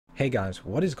Hey guys,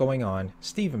 what is going on?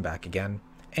 Steven back again,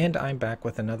 and I'm back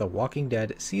with another Walking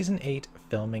Dead Season 8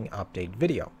 filming update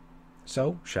video.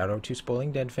 So, shout out to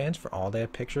Spoiling Dead fans for all their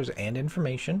pictures and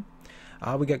information.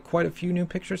 We got quite a few new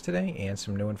pictures today and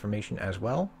some new information as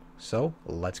well, so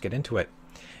let's get into it.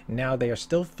 Now, they are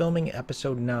still filming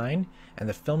episode 9, and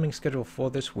the filming schedule for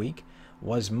this week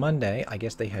was Monday. I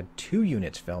guess they had 2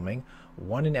 units filming,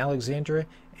 one in Alexandria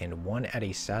and one at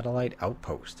a satellite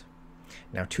outpost.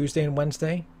 Now, Tuesday and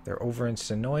Wednesday, they're over in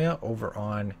Senoia, over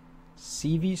on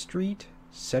Sevi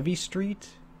Street?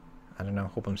 I don't know,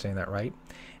 hope I'm saying that right.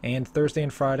 And Thursday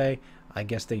and Friday, I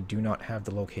guess they do not have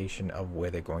the location of where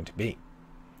they're going to be.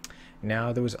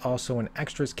 Now, there was also an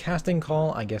extras casting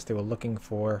call. I guess they were looking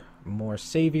for more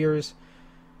saviors.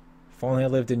 If only I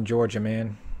lived in Georgia,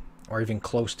 man, or even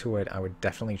close to it, I would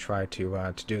definitely try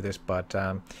to do this. But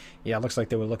yeah, it looks like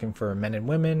they were looking for men and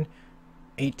women,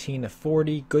 18 to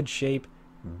 40, good shape,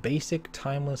 basic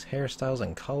timeless hairstyles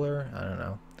and color. I don't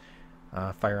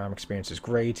know. Firearm experience is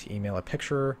great. Email a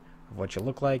picture of what you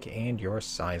look like and your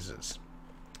sizes.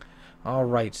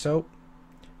 Alright, so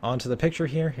onto the picture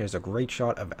here. Here's a great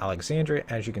shot of Alexandria.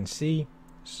 As you can see,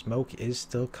 smoke is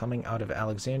still coming out of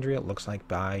Alexandria. It looks like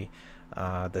by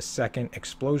the second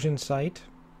explosion site.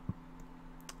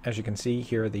 As you can see,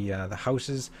 here are the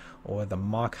houses, or the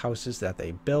mock houses that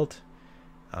they built.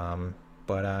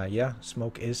 But yeah,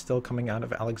 smoke is still coming out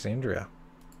of Alexandria.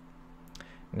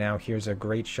 Now here's a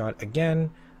great shot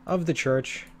again of the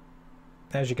church.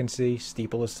 As you can see,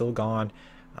 steeple is still gone.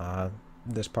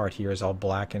 This part here is all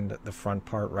blackened. The front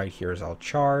part right here is all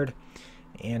charred.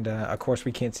 And of course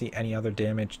we can't see any other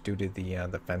damage due to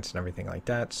the fence and everything like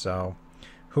that. So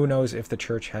who knows if the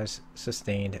church has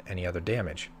sustained any other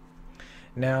damage.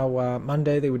 Now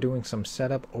Monday they were doing some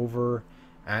setup over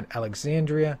at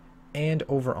Alexandria and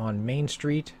over on Main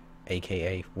Street,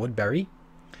 aka Woodbury,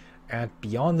 at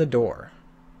Beyond the Door.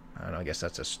 I don't know, I guess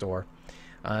that's a store.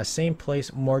 Same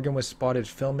place Morgan was spotted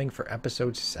filming for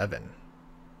episode 7.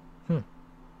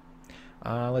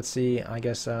 Let's see, I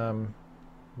guess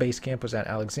base camp was at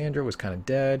Alexandria, was kind of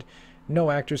dead.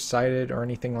 No actors sighted or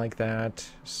anything like that.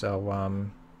 So,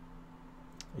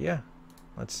 yeah,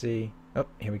 let's see. Oh,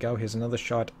 here we go. Here's another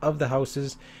shot of the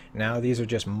houses. Now, these are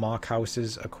just mock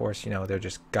houses. Of course, you know, they're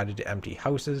just gutted empty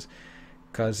houses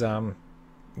because, you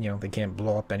know, they can't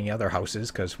blow up any other houses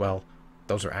because, well,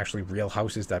 those are actually real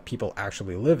houses that people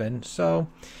actually live in. So,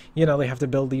 you know, they have to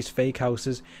build these fake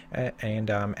houses. And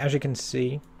as you can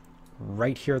see,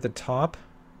 right here at the top,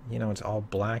 you know, it's all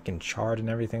black and charred and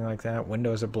everything like that.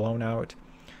 Windows are blown out.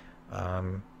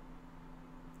 I'm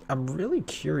really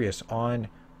curious on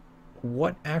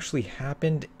what actually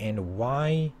happened and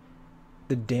why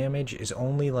the damage is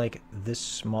only like this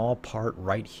small part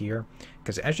right here,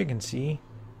 because as you can see,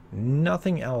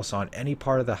 nothing else on any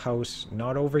part of the house,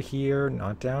 not over here,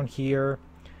 not down here,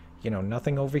 you know,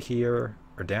 nothing over here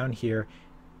or down here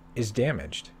is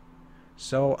damaged.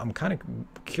 So I'm kind of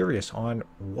curious on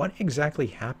what exactly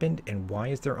happened and why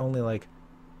is there only like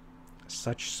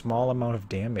such small amount of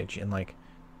damage in like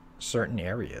certain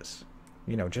areas,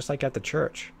 you know, just like at the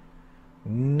church.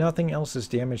 Nothing else is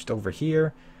damaged over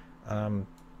here.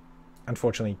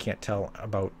 Unfortunately, you can't tell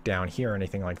about down here or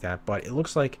anything like that, but it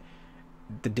looks like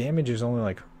the damage is only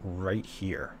like right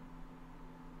here.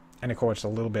 And of course, a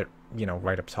little bit, you know,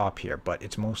 right up top here, but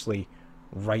it's mostly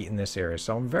right in this area.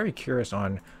 So I'm very curious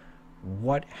on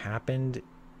what happened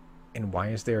and why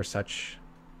is there such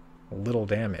little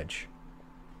damage.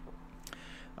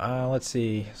 Let's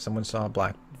see. Someone saw a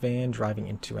black van driving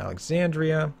into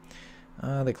Alexandria.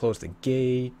 They closed the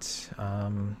gate.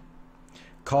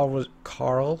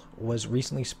 Carl was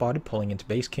recently spotted pulling into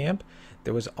base camp.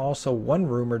 There was also one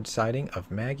rumored sighting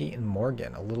of Maggie and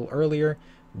Morgan a little earlier.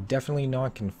 Definitely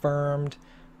not confirmed.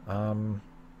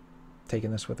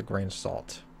 Taking this with a grain of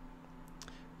salt.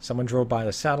 Someone drove by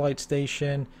the satellite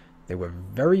station. They were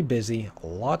very busy.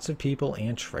 Lots of people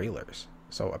and trailers.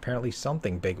 So apparently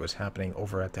something big was happening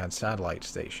over at that satellite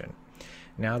station.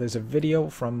 Now there's a video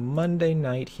from Monday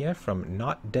night here from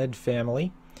Not Dead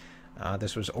Family.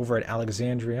 This was over at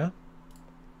Alexandria.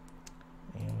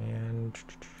 And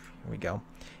here we go.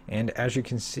 And as you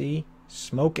can see,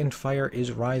 smoke and fire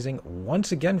is rising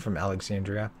once again from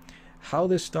Alexandria. How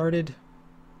this started,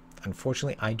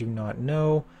 unfortunately, I do not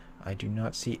know. I do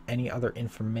not see any other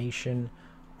information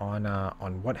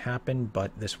on what happened,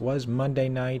 but this was Monday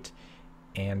night,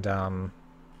 and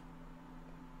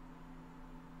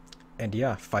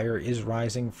yeah, fire is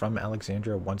rising from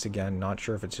Alexandria once again. Not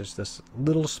sure if it's just this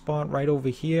little spot right over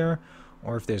here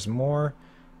or if there's more.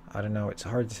 I don't know. It's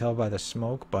hard to tell by the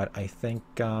smoke, but I think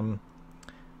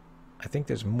I think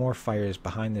there's more fires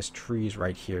behind this trees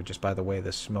right here, just by the way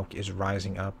the smoke is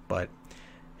rising up. But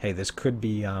hey, this could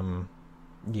be,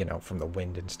 you know, from the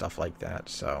wind and stuff like that.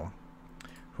 So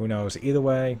who knows? Either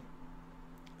way,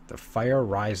 the fire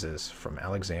rises from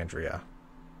Alexandria.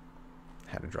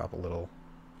 Had to drop a little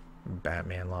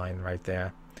Batman line right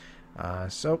there.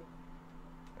 So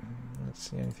let's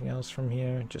see, anything else from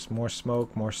here? Just more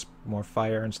smoke, more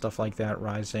fire and stuff like that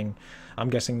rising. I'm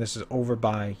guessing this is over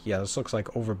by, yeah, this looks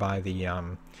like over by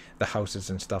the houses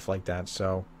and stuff like that.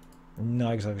 So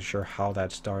not exactly sure how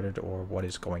that started or what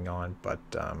is going on, but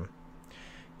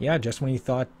yeah, just when you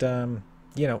thought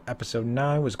you know, episode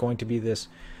 9 was going to be this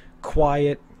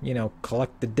quiet, you know,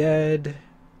 collect the dead,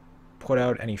 put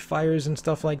out any fires and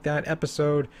stuff like that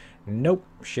episode, nope,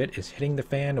 shit is hitting the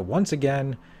fan once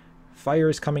again. Fire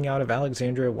is coming out of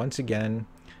Alexandria once again.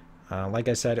 Like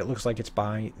I said, it looks like it's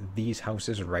by these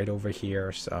houses right over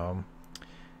here, so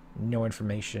no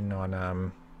information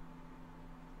on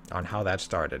how that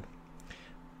started.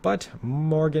 But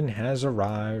Morgan has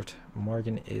arrived.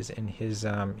 Morgan is in his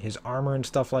armor and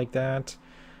stuff like that.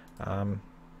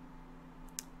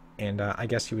 And I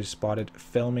guess he was spotted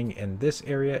filming in this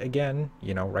area again,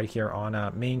 you know, right here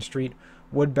on Main Street,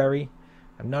 Woodbury.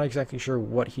 I'm not exactly sure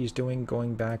what he's doing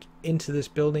going back into this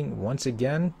building once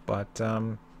again, but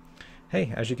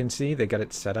hey, as you can see, they got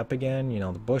it set up again, you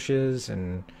know, the bushes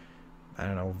and, I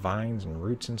don't know, vines and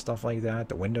roots and stuff like that.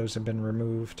 The windows have been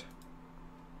removed.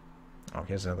 Oh,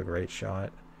 here's another great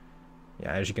shot.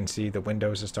 Yeah, as you can see, the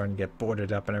windows are starting to get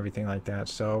boarded up and everything like that,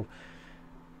 so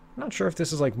I'm not sure if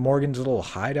this is like Morgan's little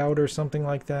hideout or something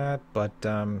like that, but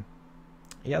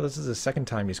yeah, this is the second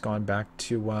time he's gone back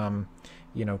to,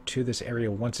 you know, to this area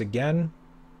once again.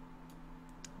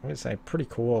 I'm gonna say pretty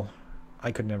cool.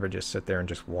 I could never just sit there and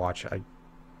just watch. I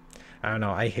don't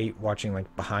know. I hate watching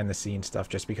like behind the scenes stuff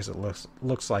just because it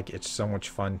looks like it's so much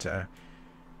fun to,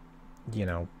 you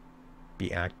know,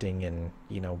 be acting and,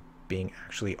 you know, being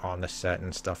actually on the set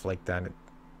and stuff like that. It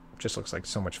just looks like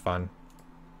so much fun.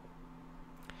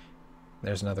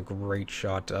 There's another great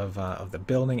shot of the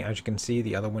building. As you can see,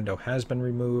 the other window has been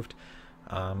removed.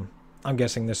 I'm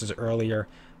guessing this is earlier.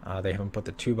 They haven't put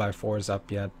the 2x4s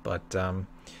up yet, but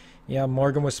yeah,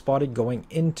 Morgan was spotted going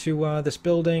into this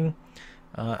building.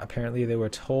 Apparently they were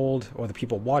told, or the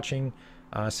people watching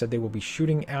said they will be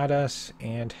shooting at us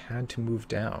and had to move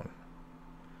down.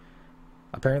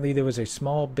 Apparently there was a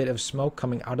small bit of smoke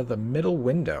coming out of the middle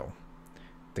window.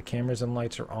 The cameras and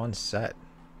lights are on set.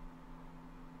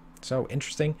 So,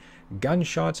 interesting.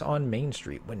 Gunshots on Main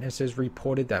Street. Witnesses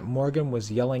reported that Morgan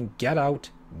was yelling, "Get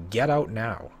out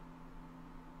now."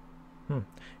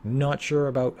 Not sure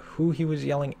about who he was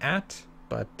yelling at,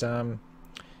 but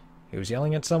he was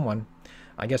yelling at someone.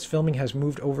 I guess filming has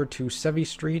moved over to Sevy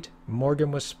Street.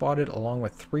 Morgan was spotted along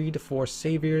with 3 to 4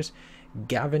 saviors.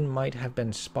 Gavin might have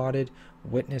been spotted.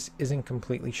 Witness isn't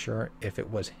completely sure if it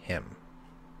was him.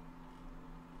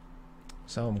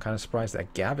 So I'm kind of surprised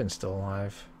that Gavin's still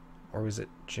alive. Or was it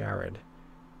Jared?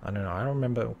 I don't know. I don't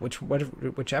remember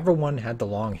whichever one had the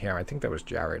long hair. I think that was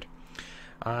Jared.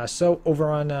 So over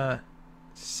on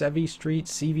Sevy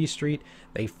Street,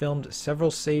 they filmed several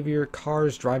savior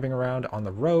cars driving around on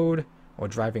the road, or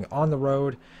driving on the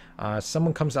road.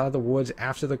 Someone comes out of the woods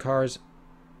after the cars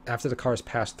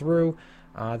pass through.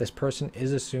 This person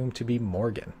is assumed to be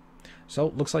Morgan. So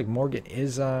it looks like Morgan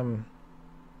is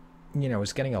you know,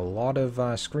 is getting a lot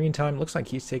of screen time. Looks like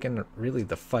he's taken really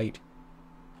the fight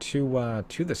to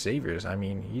the saviors. I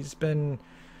mean, he's been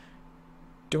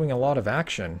doing a lot of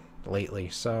action lately.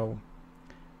 So,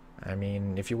 I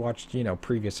mean, if you watched, you know,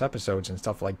 previous episodes and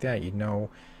stuff like that, you know,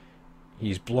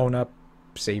 he's blown up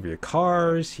savior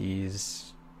cars.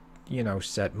 He's, you know,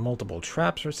 set multiple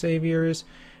traps for saviors.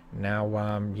 Now,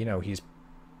 you know, he's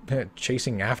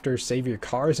chasing after savior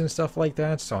cars and stuff like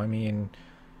that. So, I mean,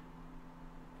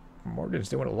 Morgan's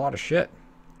doing a lot of shit.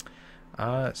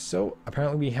 So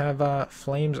apparently we have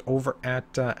flames over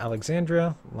at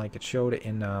Alexandria, like it showed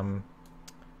in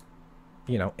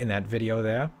you know, in that video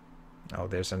there. Oh,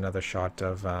 there's another shot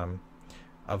of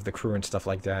the crew and stuff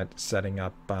like that setting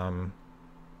up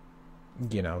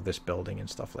you know, this building and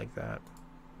stuff like that.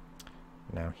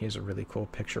 Now here's a really cool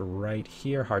picture right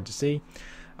here, hard to see.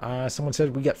 Someone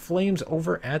said, "We got flames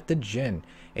over at the gin.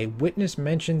 A witness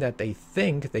mentioned that they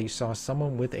think they saw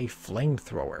someone with a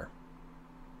flamethrower.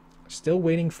 Still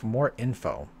waiting for more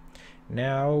info."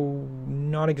 Now,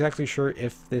 not exactly sure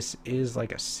if this is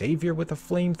like a savior with a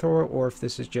flamethrower or if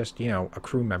this is just, you know, a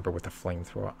crew member with a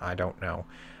flamethrower. I don't know.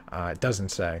 It doesn't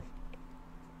say.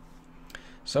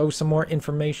 So some more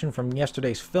information from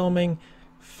yesterday's filming.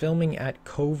 Filming at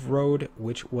Cove Road,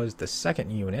 which was the second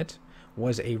unit.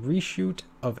 was a reshoot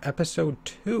of episode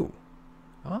 2.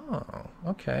 Oh,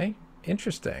 okay.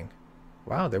 Interesting.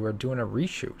 Wow, they were doing a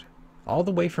reshoot. All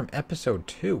the way from episode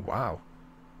 2. Wow.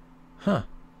 Huh.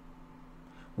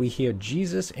 We hear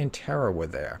Jesus and Tara were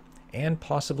there. And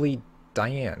possibly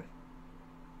Diane.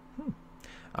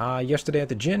 Yesterday at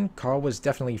the gym, Carl was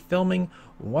definitely filming.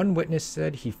 One witness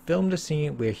said he filmed a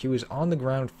scene where he was on the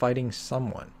ground fighting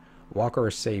someone. Walker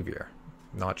or Savior.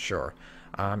 Not sure.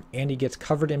 And he gets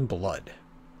covered in blood.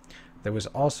 There was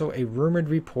also a rumored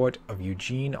report of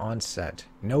Eugene on set.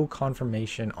 No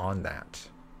confirmation on that.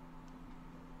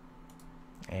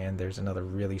 And there's another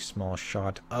really small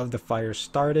shot of the fire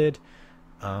started.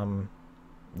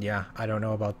 Yeah, I don't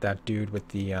know about that dude with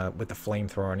the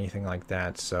flamethrower or anything like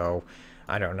that. So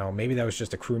I don't know. Maybe that was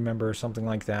just a crew member or something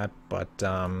like that. But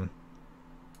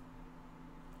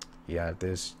yeah,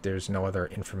 there's no other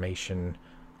information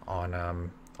on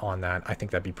that. I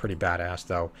think that'd be pretty badass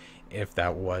though, if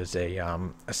that was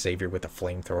a Savior with a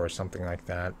flamethrower or something like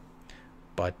that.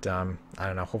 But I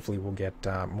don't know. Hopefully we'll get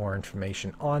more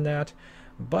information on that.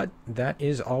 But that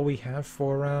is all we have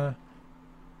for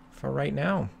right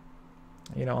now.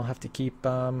 You know, I'll have to keep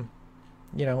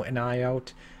you know, an eye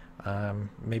out.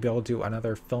 Maybe I'll do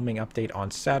another filming update on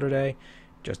Saturday,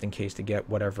 just in case to get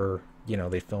whatever, you know,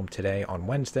 they filmed today on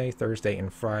Wednesday, Thursday,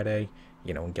 and Friday,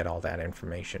 you know, and get all that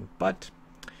information. But,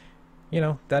 you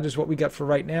know, that is what we got for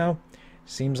right now.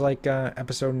 Seems like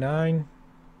episode 9,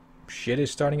 shit is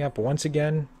starting up once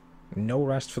again. No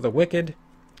rest for the wicked.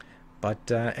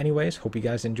 But anyways, hope you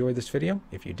guys enjoyed this video.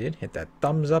 If you did, hit that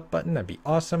thumbs up button. That'd be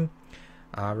awesome.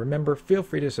 Remember, feel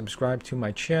free to subscribe to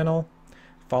my channel.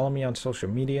 Follow me on social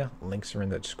media. Links are in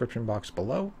the description box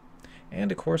below.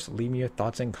 And of course, leave me your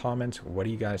thoughts and comments. What do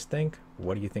you guys think?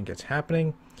 What do you think is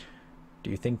happening? Do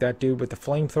you think that dude with the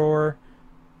flamethrower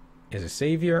is a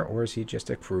Savior, or is he just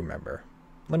a crew member?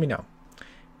 Let me know.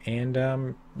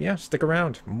 And yeah, stick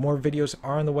around. More videos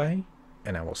are on the way,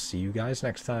 and I will see you guys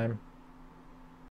next time.